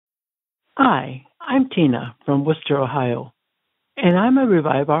Hi, I'm Tina from Worcester, Ohio, and I'm a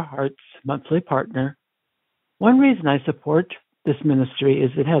Revive Our Hearts monthly partner. One reason I support this ministry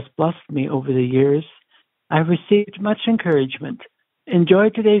is it has blessed me over the years. I've received much encouragement. Enjoy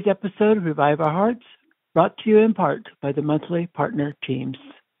today's episode of Revive Our Hearts, brought to you in part by the monthly partner teams.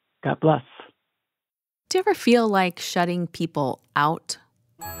 God bless. Do you ever feel like shutting people out?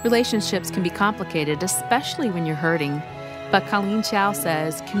 Relationships can be complicated, especially when you're hurting. But Colleen Chow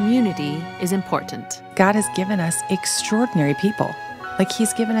says community is important. God has given us extraordinary people. Like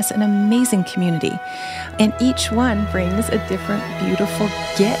He's given us an amazing community. And each one brings a different, beautiful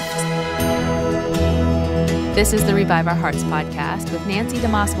gift. This is the Revive Our Hearts podcast with Nancy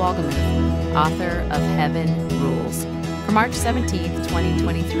DeMoss Wolgemuth, author of Heaven Rules. For March 17th,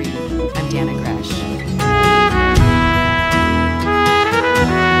 2023, I'm Dana Gresh.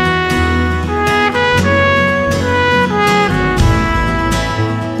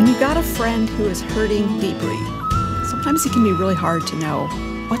 When you've got a friend who is hurting deeply, sometimes it can be really hard to know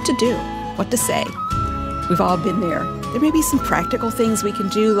what to do, what to say. We've all been there. There may be some practical things we can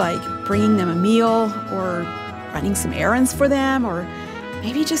do, like bringing them a meal or running some errands for them, or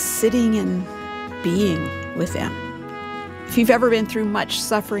maybe just sitting and being with them. If you've ever been through much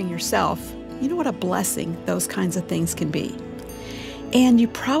suffering yourself, you know what a blessing those kinds of things can be. And you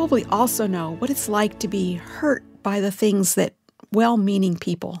probably also know what it's like to be hurt by the things that well-meaning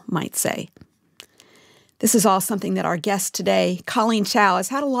people might say. This is all something that our guest today, Colleen Chow, has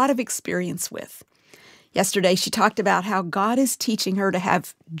had a lot of experience with. Yesterday, she talked about how God is teaching her to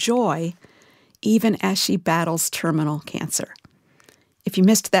have joy even as she battles terminal cancer. If you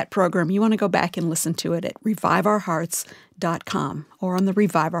missed that program, you want to go back and listen to it at reviveourhearts.com or on the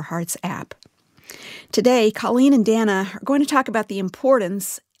Revive Our Hearts app. Today, Colleen and Dana are going to talk about the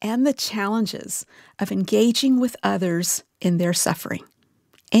importance and the challenges of engaging with others in their suffering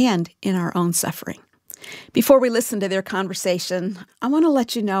and in our own suffering. Before we listen to their conversation, I want to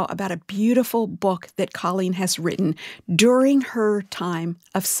let you know about a beautiful book that Colleen has written during her time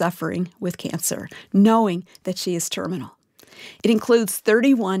of suffering with cancer, knowing that she is terminal. It includes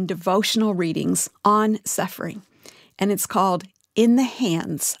 31 devotional readings on suffering, and it's called In the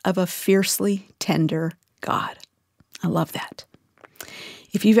Hands of a Fiercely Tender God. I love that.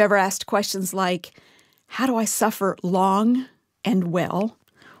 If you've ever asked questions like, how do I suffer long and well?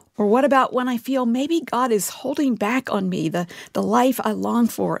 Or what about when I feel maybe God is holding back on me the life I long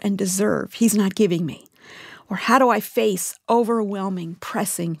for and deserve, He's not giving me? Or how do I face overwhelming,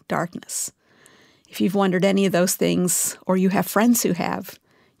 pressing darkness? If you've wondered any of those things, or you have friends who have,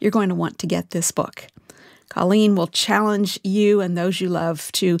 you're going to want to get this book. Colleen will challenge you and those you love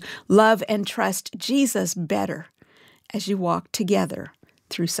to love and trust Jesus better as you walk together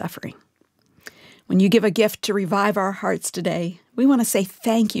through suffering. When you give a gift to Revive Our Hearts today, we want to say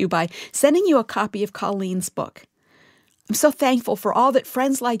thank you by sending you a copy of Colleen's book. I'm so thankful for all that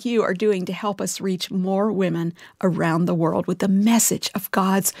friends like you are doing to help us reach more women around the world with the message of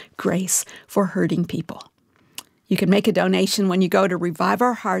God's grace for hurting people. You can make a donation when you go to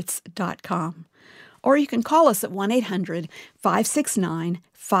reviveourhearts.com, or you can call us at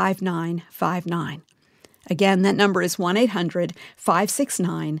 1-800-569-5959. Again, that number is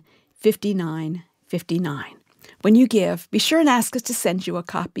 1-800-569-5959. When you give, be sure and ask us to send you a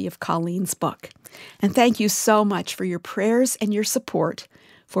copy of Colleen's book. And thank you so much for your prayers and your support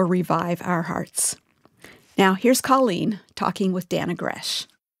for Revive Our Hearts. Now, here's Colleen talking with Dana Gresh.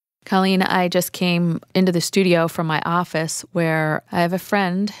 Colleen, I just came into the studio from my office where I have a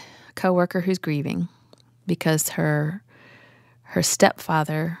friend, coworker who's grieving because her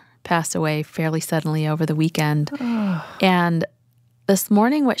stepfather passed away fairly suddenly over the weekend. Oh. And this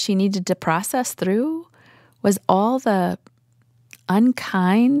morning, what she needed to process through was all the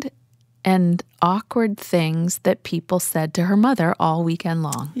unkind and awkward things that people said to her mother all weekend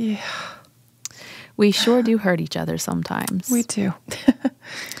long. Yeah. We sure do hurt each other sometimes. We do.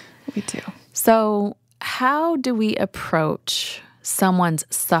 We do. So how do we approach someone's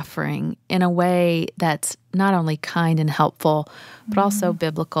suffering in a way that's not only kind and helpful, but also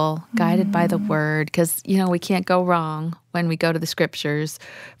biblical, guided by the Word? Because, we can't go wrong when we go to the Scriptures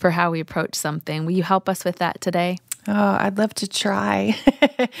for how we approach something. Will you help us with that today? Oh, I'd love to try.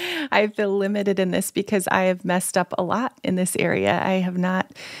 I feel limited in this because I have messed up a lot in this area. I have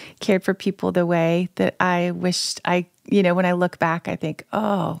not cared for people the way that I wished when I look back, I think,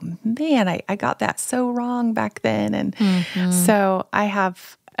 oh man, I got that so wrong back then. And so I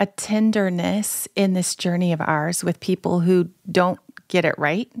have a tenderness in this journey of ours with people who don't get it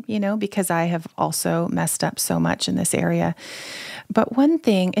right, because I have also messed up so much in this area. But one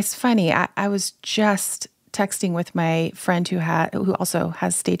thing, it's funny, I was just texting with my friend who also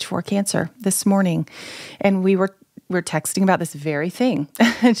has stage 4 cancer this morning, and we're texting about this very thing,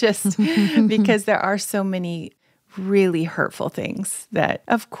 just because there are so many really hurtful things that,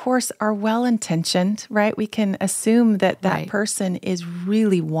 of course, are well-intentioned, right? We can assume that Right. person is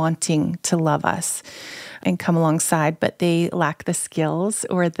really wanting to love us and come alongside, but they lack the skills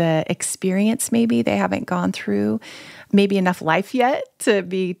or the experience. Maybe they haven't gone through maybe enough life yet to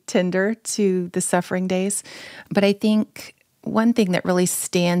be tender to the suffering days. But I think one thing that really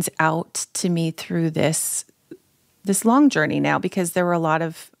stands out to me through this long journey now, because there were a lot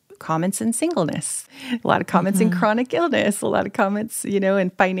of comments in singleness, a lot of comments in chronic illness, a lot of comments, in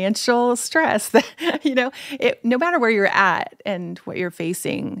financial stress that, no matter where you're at and what you're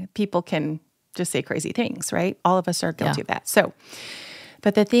facing, people can just say crazy things, right? All of us are guilty of that. So,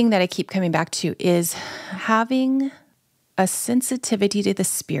 but the thing that I keep coming back to is having a sensitivity to the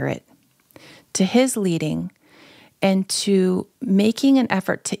Spirit, to His leading, and to making an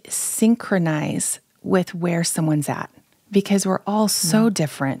effort to synchronize with where someone's at, because we're all so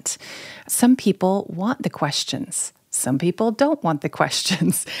different. Some people want the questions. Some people don't want the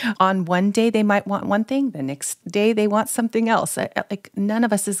questions. On one day, they might want one thing. The next day, they want something else. Like, none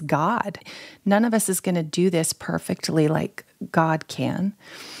of us is God. None of us is going to do this perfectly like God can.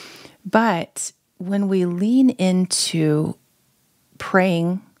 But when we lean into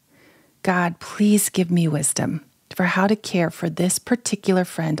praying, God, please give me wisdom for how to care for this particular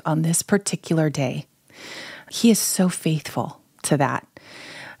friend on this particular day. He is so faithful to that.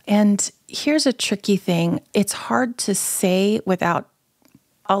 And here's a tricky thing. It's hard to say without,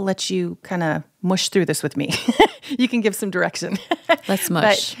 I'll let you kind of mush through this with me. You can give some direction. Let's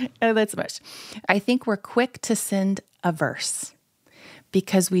mush. Let's mush. I think we're quick to send a verse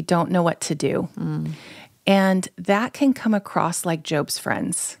because we don't know what to do. And that can come across like Job's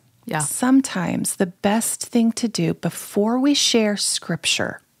friends. Yeah. Sometimes the best thing to do before we share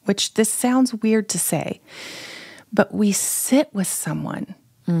scripture, which this sounds weird to say, but we sit with someone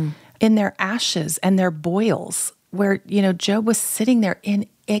in their ashes and their boils, where, Job was sitting there in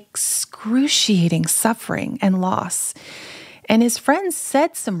excruciating suffering and loss. And his friends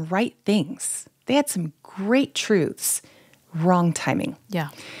said some right things. They had some great truths, wrong timing. Yeah.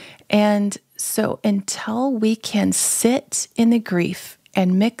 And so until we can sit in the grief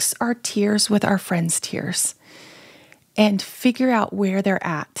and mix our tears with our friends' tears and figure out where they're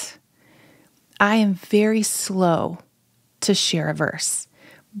at, I am very slow to share a verse.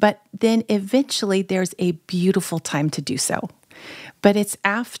 But then eventually there's a beautiful time to do so. But it's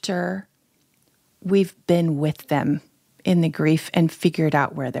after we've been with them in the grief and figured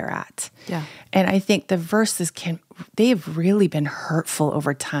out where they're at. Yeah. And I think the verses they've really been hurtful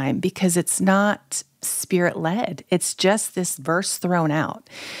over time because it's not Spirit-led. It's just this verse thrown out.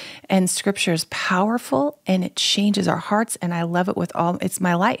 And Scripture is powerful and it changes our hearts, and I love it it's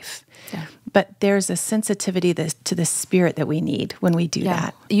my life. Yeah. But there's a sensitivity to the Spirit that we need when we do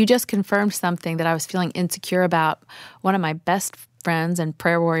that. You just confirmed something that I was feeling insecure about. One of my best friends and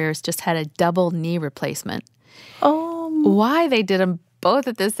prayer warriors just had a double knee replacement. Why they did them both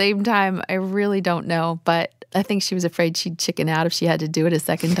at the same time, I really don't know. But I think she was afraid she'd chicken out if she had to do it a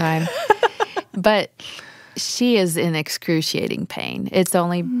second time. But she is in excruciating pain. It's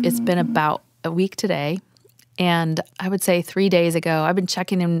been about a week today. And I would say 3 days ago, I've been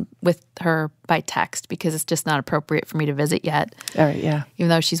checking in with her by text because it's just not appropriate for me to visit yet. All right, yeah. Even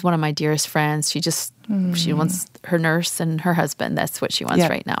though she's one of my dearest friends, she wants her nurse and her husband. That's what she wants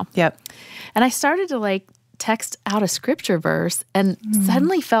right now. Yep. And I started to text out a scripture verse and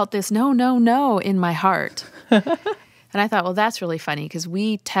suddenly felt this no in my heart. And I thought, well, that's really funny because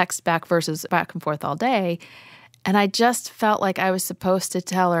we text back verses back and forth all day. And I just felt like I was supposed to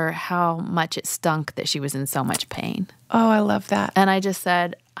tell her how much it stunk that she was in so much pain. Oh, I love that. And I just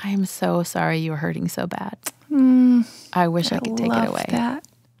said, I am so sorry you were hurting so bad. I wish I could take it away. That.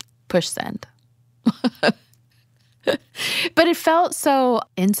 Push send. But it felt so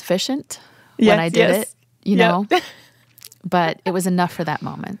insufficient when I did it, you know? But it was enough for that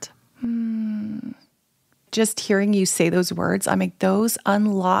moment. Just hearing you say those words, those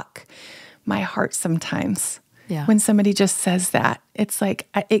unlock my heart sometimes. Yeah. When somebody just says that, it's like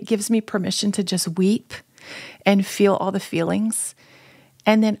it gives me permission to just weep and feel all the feelings.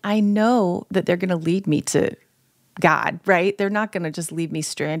 And then I know that they're going to lead me to God, right? They're not going to just leave me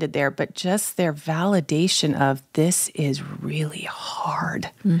stranded there, but just their validation of this is really hard.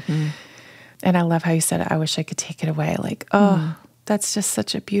 Mm-hmm. And I love how you said it. I wish I could take it away. That's just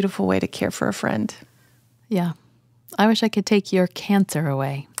such a beautiful way to care for a friend. Yeah. I wish I could take your cancer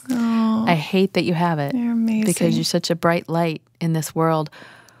away. Oh, I hate that you have it. You're amazing. Because you're such a bright light in this world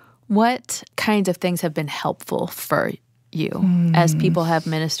What kinds of things have been helpful for you as people have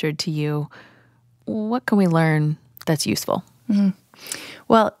ministered to you? What can we learn that's useful?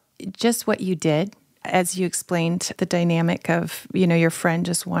 Well, just what you did, as you explained the dynamic of, your friend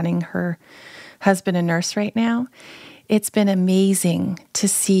just wanting her husband a nurse right now. It's been amazing to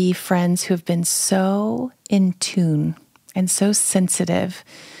see friends who have been so in tune and so sensitive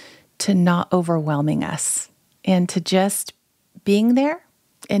to not overwhelming us and to just being there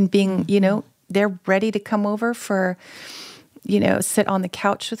and being, they're ready to come over for, sit on the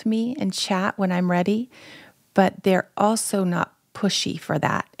couch with me and chat when I'm ready, but they're also not pushy for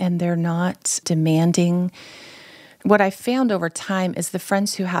that, and they're not demanding. What I found over time is the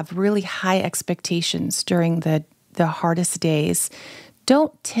friends who have really high expectations during the hardest days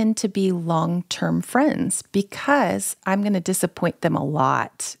don't tend to be long-term friends, because I'm going to disappoint them a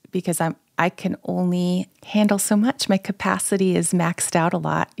lot, because I can only handle so much. My capacity is maxed out a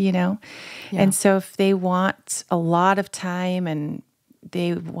lot, Yeah. And so if they want a lot of time and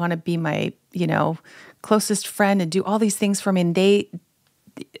they want to be my, closest friend and do all these things for me, and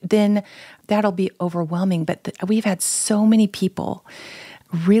then that'll be overwhelming. But we've had so many people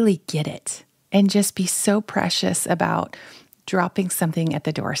really get it and just be so precious about dropping something at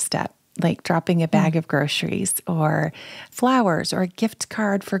the doorstep, like dropping a bag of groceries or flowers or a gift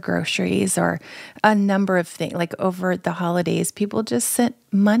card for groceries or a number of things. Like over the holidays, people just sent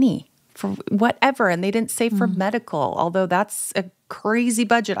money for whatever, and they didn't say for medical, although that's a crazy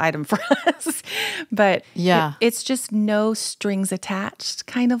budget item for us. But it's just no strings attached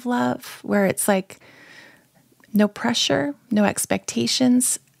kind of love, where it's like no pressure, no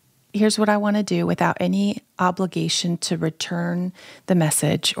expectations. Here's what I want to do without any obligation to return the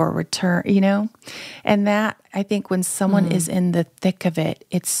message or return, And that, I think, when someone is in the thick of it,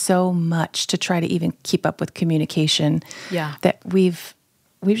 it's so much to try to even keep up with communication that we've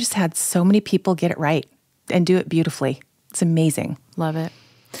just had so many people get it right and do it beautifully. It's amazing. Love it.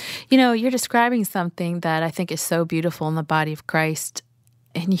 You're describing something that I think is so beautiful in the body of Christ,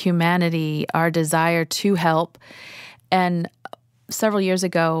 in humanity, our desire to help. And several years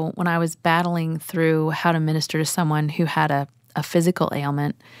ago, when I was battling through how to minister to someone who had a physical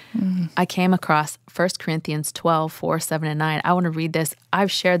ailment, I came across 1 Corinthians 12, 4, 7, and 9. I want to read this.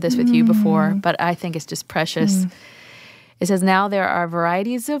 I've shared this with you before, but I think it's just precious. It says, "Now there are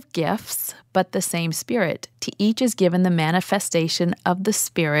varieties of gifts, but the same Spirit. To each is given the manifestation of the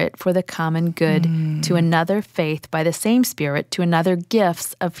Spirit for the common good. To another faith by the same Spirit. To another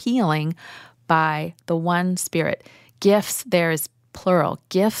gifts of healing by the one Spirit." Gifts, there is plural,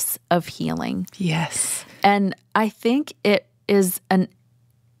 gifts of healing. Yes. And I think it is an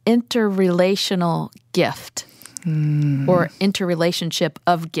interrelational gift or interrelationship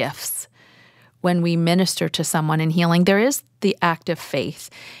of gifts. When we minister to someone in healing, there is the act of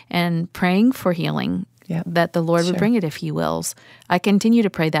faith and praying for healing, that the Lord would bring it if He wills. I continue to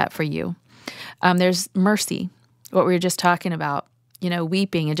pray that for you. There's mercy, what we were just talking about,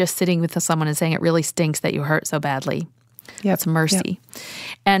 weeping and just sitting with someone and saying, it really stinks that you hurt so badly. That's mercy.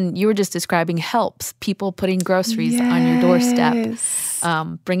 And you were just describing helps, people putting groceries on your doorstep,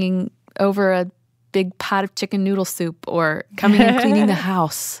 bringing over a big pot of chicken noodle soup, or coming and cleaning the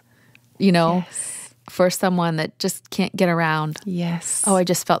house. For someone that just can't get around. Yes. Oh, I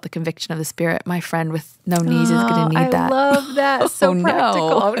just felt the conviction of the Spirit. My friend with no knees is going to need that. I love that. So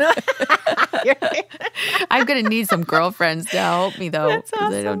practical. Oh, no. I'm going to need some girlfriends to help me, though, because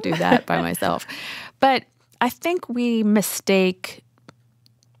awesome. I don't do that by myself. But I think we mistake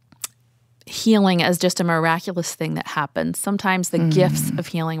healing as just a miraculous thing that happens. Sometimes the gifts of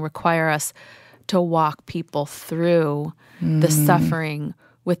healing require us to walk people through the suffering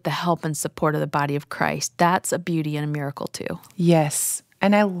with the help and support of the body of Christ. That's a beauty and a miracle too. Yes.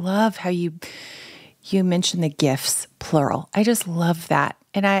 And I love how you mentioned the gifts, plural. I just love that.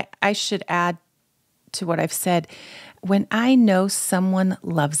 And I should add to what I've said. When I know someone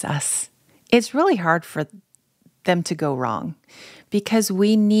loves us, it's really hard for them to go wrong, because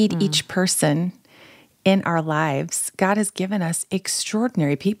we need each person in our lives. God has given us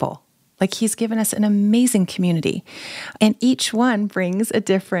extraordinary people. Like He's given us an amazing community, and each one brings a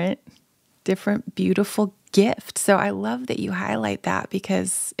different beautiful gift. So I love that you highlight that,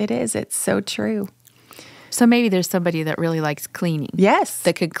 because it's so true. So maybe there's somebody that really likes cleaning. Yes.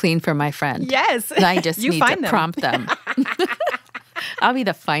 That could clean for my friend. Yes. And I just need to prompt them. I'll be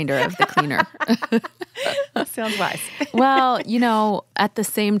the finder of the cleaner. That sounds wise. Well, at the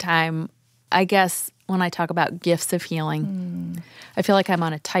same time, I guess when I talk about gifts of healing, I feel like I'm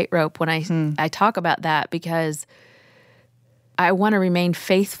on a tightrope when I talk about that, because I want to remain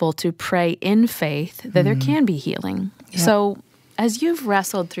faithful to pray in faith that there can be healing. Yep. So As you've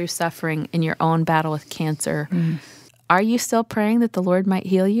wrestled through suffering in your own battle with cancer, are you still praying that the Lord might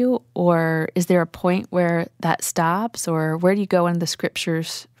heal you? Or is there a point where that stops? Or where do you go in the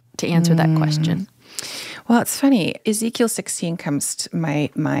scriptures to answer that question? Well, it's funny. Ezekiel 16 comes to my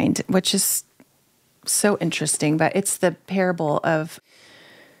mind, which is so interesting, but it's the parable of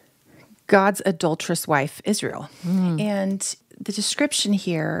God's adulterous wife, Israel. And the description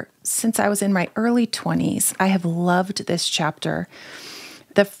here, since I was in my early 20s, I have loved this chapter.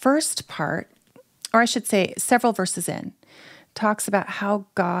 The first part, or I should say several verses in, talks about how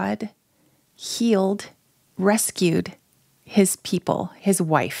God healed, rescued his people, his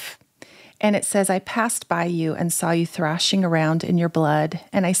wife. And it says, I passed by you and saw you thrashing around in your blood.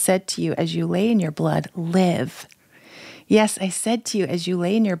 And I said to you, as you lay in your blood, live. Yes, I said to you, as you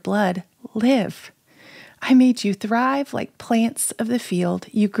lay in your blood, live. I made you thrive like plants of the field.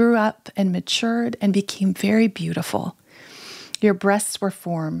 You grew up and matured and became very beautiful. Your breasts were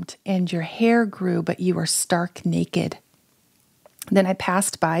formed and your hair grew, but you were stark naked. Then I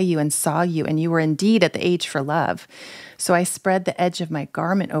passed by you and saw you, and you were indeed at the age for love. So I spread the edge of my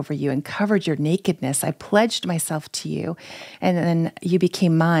garment over you and covered your nakedness. I pledged myself to you, and then you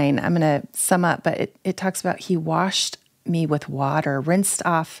became mine. I'm going to sum up, but it talks about he washed me with water, rinsed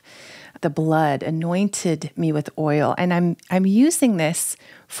off the blood, anointed me with oil. And I'm using this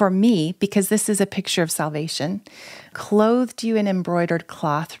for me because this is a picture of salvation. Clothed you in embroidered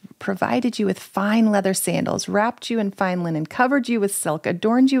cloth, provided you with fine leather sandals, wrapped you in fine linen, covered you with silk,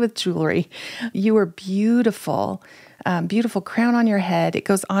 adorned you with jewelry. You were beautiful, beautiful crown on your head. It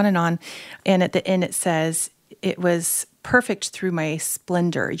goes on. And at the end it says, it was perfect through my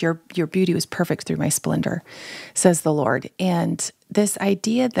splendor. Your beauty was perfect through my splendor, says the Lord. And this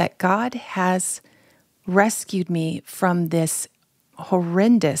idea that God has rescued me from this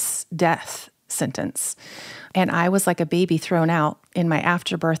horrendous death sentence. And I was like a baby thrown out in my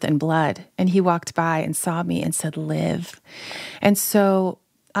afterbirth and blood. And he walked by and saw me and said, live. And so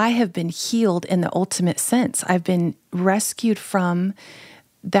I have been healed in the ultimate sense. I've been rescued from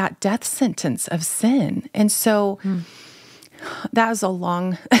that death sentence of sin. And so that was a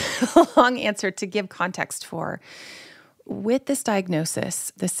long answer to give context for. With this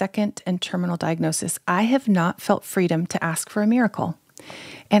diagnosis, the second and terminal diagnosis, I have not felt freedom to ask for a miracle.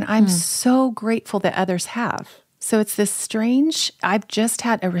 And I'm so grateful that others have. So it's this strange, I've just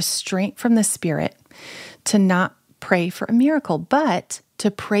had a restraint from the Spirit to not pray for a miracle, but to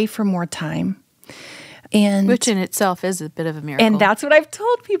pray for more time. And which in itself is a bit of a miracle. And that's what I've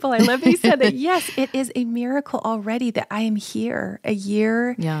told people. I love that you said that. Yes, it is a miracle already that I am here a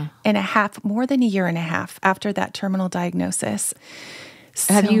year and a half, more than a year and a half after that terminal diagnosis.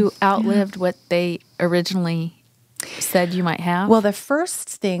 Have you outlived what they originally said you might have? Well, the first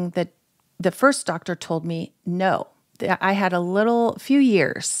thing that the first doctor told me, no. I had a few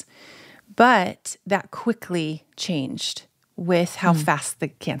years, but that quickly changed with how fast the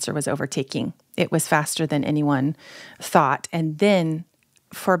cancer was overtaking. It was faster than anyone thought. And then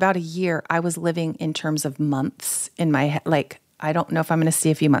for about a year, I was living in terms of months in my head. Like, I don't know if I'm going to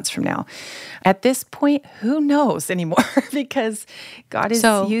see a few months from now. At this point, who knows anymore? Because God is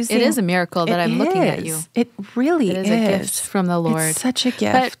using... it is a miracle that I'm looking at you. It really is. It is a gift from the Lord. It's such a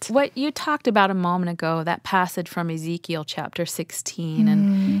gift. But what you talked about a moment ago, that passage from Ezekiel chapter 16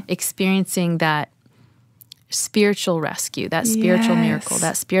 and experiencing that spiritual rescue, that spiritual miracle,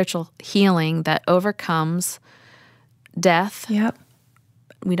 that spiritual healing that overcomes death. Yep.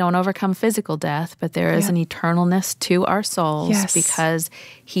 We don't overcome physical death, but there is an eternalness to our souls because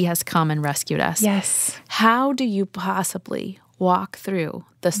he has come and rescued us. Yes. How do you possibly walk through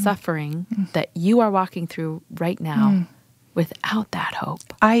the suffering that you are walking through right now without that hope?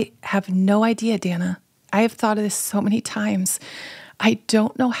 I have no idea, Dana. I have thought of this so many times. I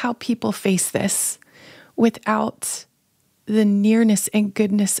don't know how people face this without the nearness and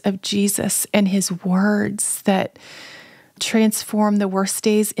goodness of Jesus and his words that transform the worst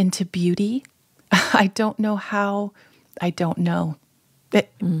days into beauty. I don't know how. I don't know.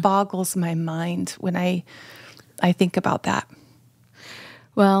 It boggles my mind when I think about that.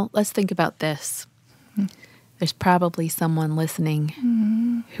 Well, let's think about this. There's probably someone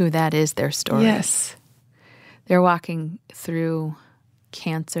listening who that is their story. Yes. They're walking through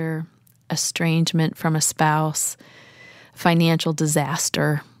cancer, estrangement from a spouse, financial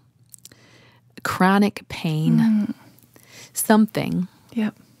disaster, chronic pain, something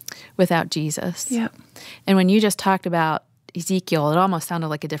without Jesus. Yep. And when you just talked about Ezekiel, it almost sounded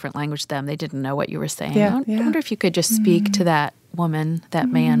like a different language to them. They didn't know what you were saying. I wonder if you could just speak to that woman, that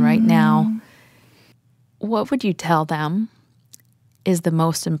man right now. What would you tell them is the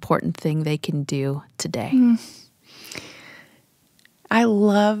most important thing they can do today? I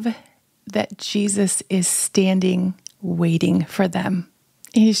love that Jesus is standing, waiting for them.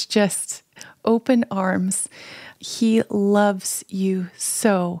 He's just open arms. He loves you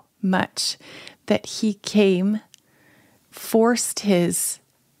so much that he came, forced his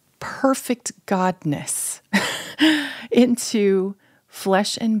perfect godness into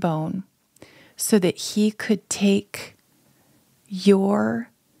flesh and bone so that he could take your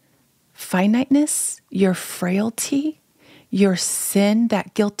finiteness, your frailty, your sin,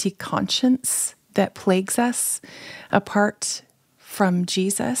 that guilty conscience that plagues us apart from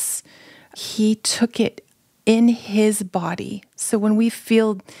Jesus. He took it in his body. So when we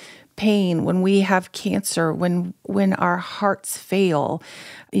feel pain, when we have cancer, when our hearts fail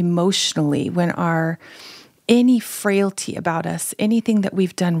emotionally, when any frailty about us, anything that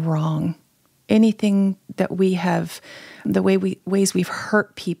we've done wrong, anything that we have, ways we've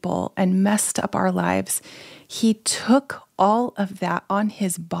hurt people and messed up our lives, he took all of that on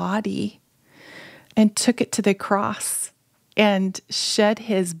his body and took it to the cross and shed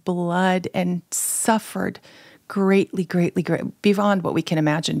his blood and suffered greatly, beyond what we can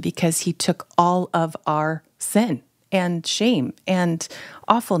imagine, because he took all of our sin and shame and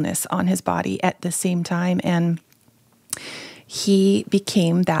awfulness on his body at the same time. And he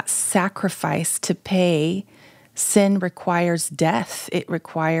became that sacrifice to pay. Sin requires death.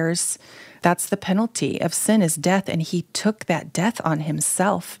 That's the penalty of sin, is death. And he took that death on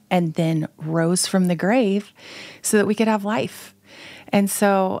himself and then rose from the grave so that we could have life. And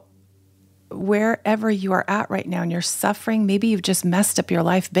so wherever you are at right now and you're suffering, maybe you've just messed up your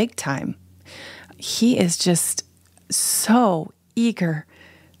life big time. He is just so eager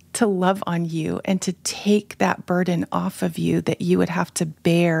to love on you and to take that burden off of you that you would have to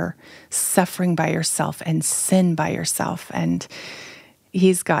bear suffering by yourself and sin by yourself. And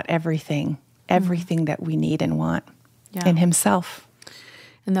he's got everything that we need and want in himself.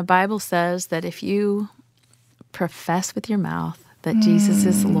 And the Bible says that if you profess with your mouth that Jesus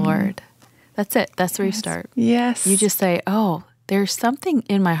is Lord, that's it. That's where you start. Yes. You just say, oh, there's something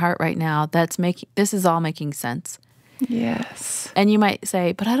in my heart right now this is all making sense. Yes. And you might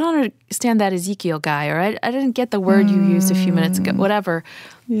say, but I don't understand that Ezekiel guy, or I didn't get the word you used a few minutes ago, whatever.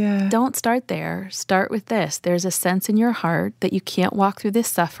 Yeah. Don't start there. Start with this. There's a sense in your heart that you can't walk through this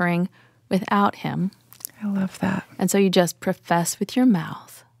suffering without him. I love that. And so you just profess with your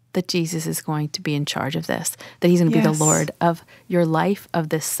mouth that Jesus is going to be in charge of this, that he's going to be the Lord of your life, of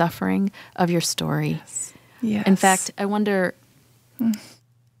this suffering, of your story. Yes. In fact, I wonder,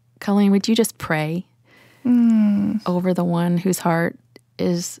 Colleen, would you just pray over the one whose heart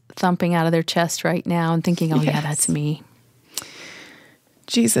is thumping out of their chest right now and thinking, oh, yeah, that's me?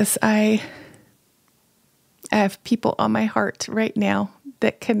 Jesus, I have people on my heart right now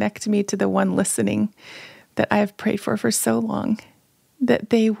that connect me to the one listening that I have prayed for so long, that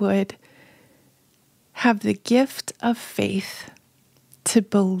they would have the gift of faith to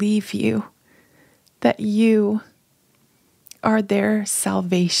believe you, that you are their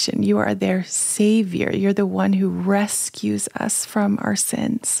salvation. You are their Savior. You're the one who rescues us from our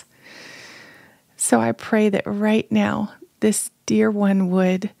sins. So I pray that right now, this dear one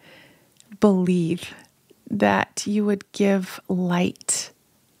would believe, that you would give light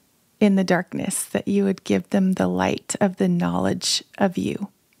in the darkness, that you would give them the light of the knowledge of you,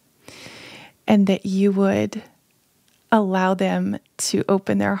 and that you would allow them to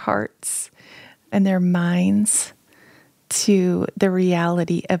open their hearts and their minds to the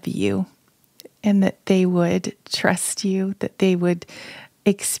reality of you, and that they would trust you, that they would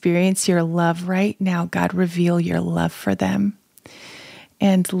experience your love right now. God, reveal your love for them,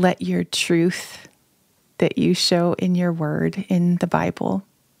 and let your truth that you show in your word, in the Bible,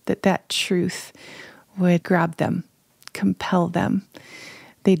 that truth would grab them, compel them.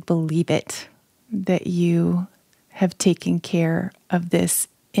 They'd believe it, that you have taken care of this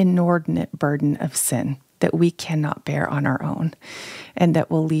inordinate burden of sin that we cannot bear on our own, and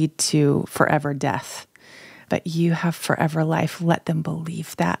that will lead to forever death. But you have forever life. Let them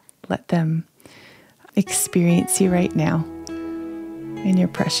believe that. Let them experience you right now. In your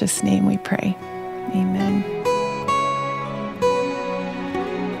precious name we pray. Amen.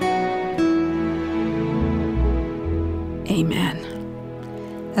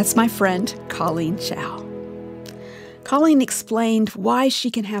 Amen. That's my friend, Colleen Chow. Colleen explained why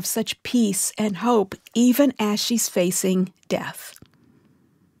she can have such peace and hope even as she's facing death.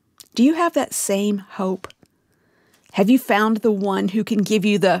 Do you have that same hope? Have you found the one who can give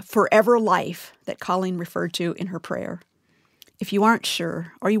you the forever life that Colleen referred to in her prayer? If you aren't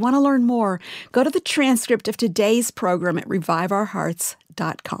sure, or you want to learn more, go to the transcript of today's program at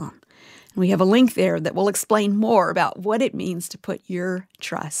reviveourhearts.com. We have a link there that will explain more about what it means to put your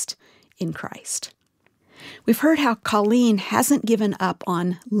trust in Christ. We've heard how Colleen hasn't given up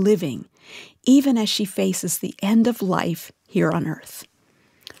on living, even as she faces the end of life here on earth.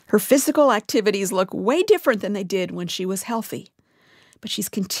 Her physical activities look way different than they did when she was healthy, but she's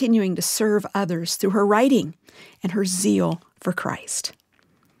continuing to serve others through her writing and her zeal for Christ.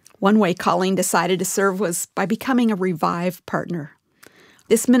 One way Colleen decided to serve was by becoming a Revive partner.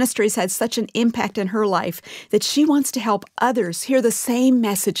 This ministry has had such an impact in her life that she wants to help others hear the same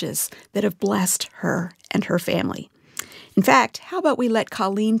messages that have blessed her and her family. In fact, how about we let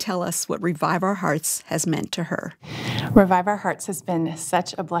Colleen tell us what Revive Our Hearts has meant to her? Revive Our Hearts has been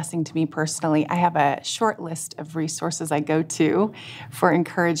such a blessing to me personally. I have a short list of resources I go to for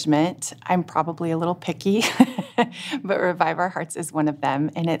encouragement. I'm probably a little picky, but Revive Our Hearts is one of them.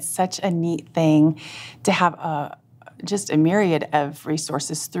 And it's such a neat thing to have just a myriad of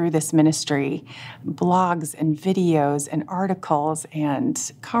resources through this ministry, blogs and videos and articles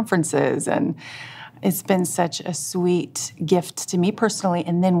and conferences. And it's been such a sweet gift to me personally,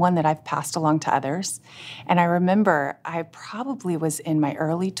 and then one that I've passed along to others. And I remember I probably was in my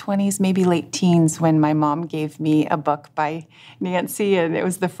early 20s, maybe late teens, when my mom gave me a book by Nancy, and it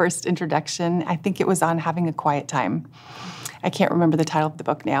was the first introduction. I think it was on having a quiet time. I can't remember the title of the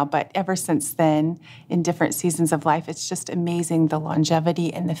book now, but ever since then, in different seasons of life, it's just amazing the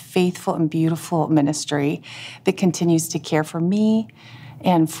longevity and the faithful and beautiful ministry that continues to care for me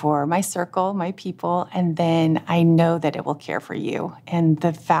and for my circle, my people, and then I know that it will care for you. And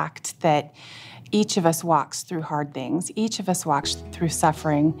the fact that each of us walks through hard things, each of us walks through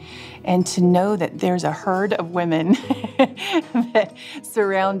suffering, and to know that there's a herd of women that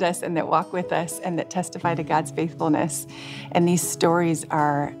surround us and that walk with us and that testify to God's faithfulness. And these stories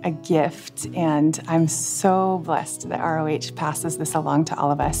are a gift, and I'm so blessed that ROH passes this along to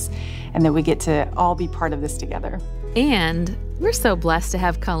all of us and that we get to all be part of this together. And we're so blessed to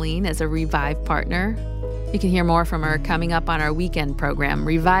have Colleen as a Revive partner. You can hear more from her coming up on our weekend program,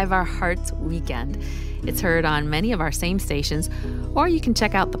 Revive Our Hearts Weekend. It's heard on many of our same stations, or you can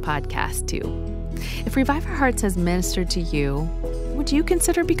check out the podcast too. If Revive Our Hearts has ministered to you, would you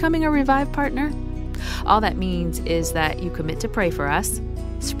consider becoming a Revive partner? All that means is that you commit to pray for us,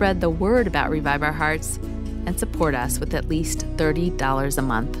 spread the word about Revive Our Hearts, and support us with at least $30 a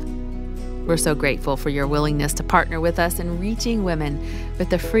month. We're so grateful for your willingness to partner with us in reaching women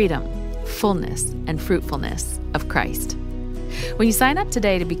with the freedom, fullness, and fruitfulness of Christ. When you sign up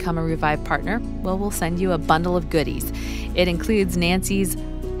today to become a Revive partner, we'll send you a bundle of goodies. It includes Nancy's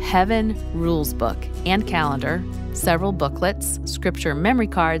Heaven Rules book and calendar, several booklets, scripture memory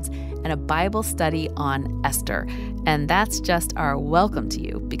cards, and a Bible study on Esther. And that's just our welcome to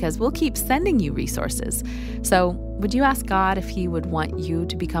you, because we'll keep sending you resources. So would you ask God if He would want you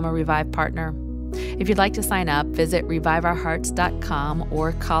to become a Revive partner? If you'd like to sign up, visit reviveourhearts.com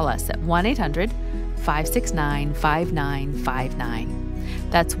or call us at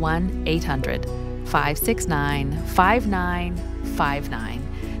 1-800-569-5959. That's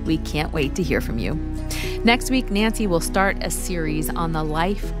 1-800-569-5959. We can't wait to hear from you. Next week, Nancy will start a series on the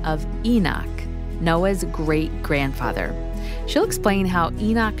life of Enoch, Noah's great-grandfather. She'll explain how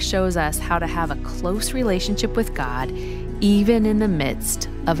Enoch shows us how to have a close relationship with God, even in the midst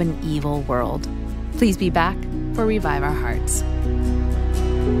of an evil world. Please be back for Revive Our Hearts.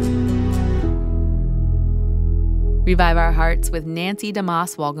 Revive Our Hearts with Nancy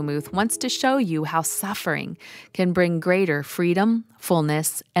DeMoss Wolgemuth wants to show you how suffering can bring greater freedom,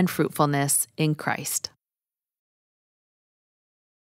 fullness, and fruitfulness in Christ.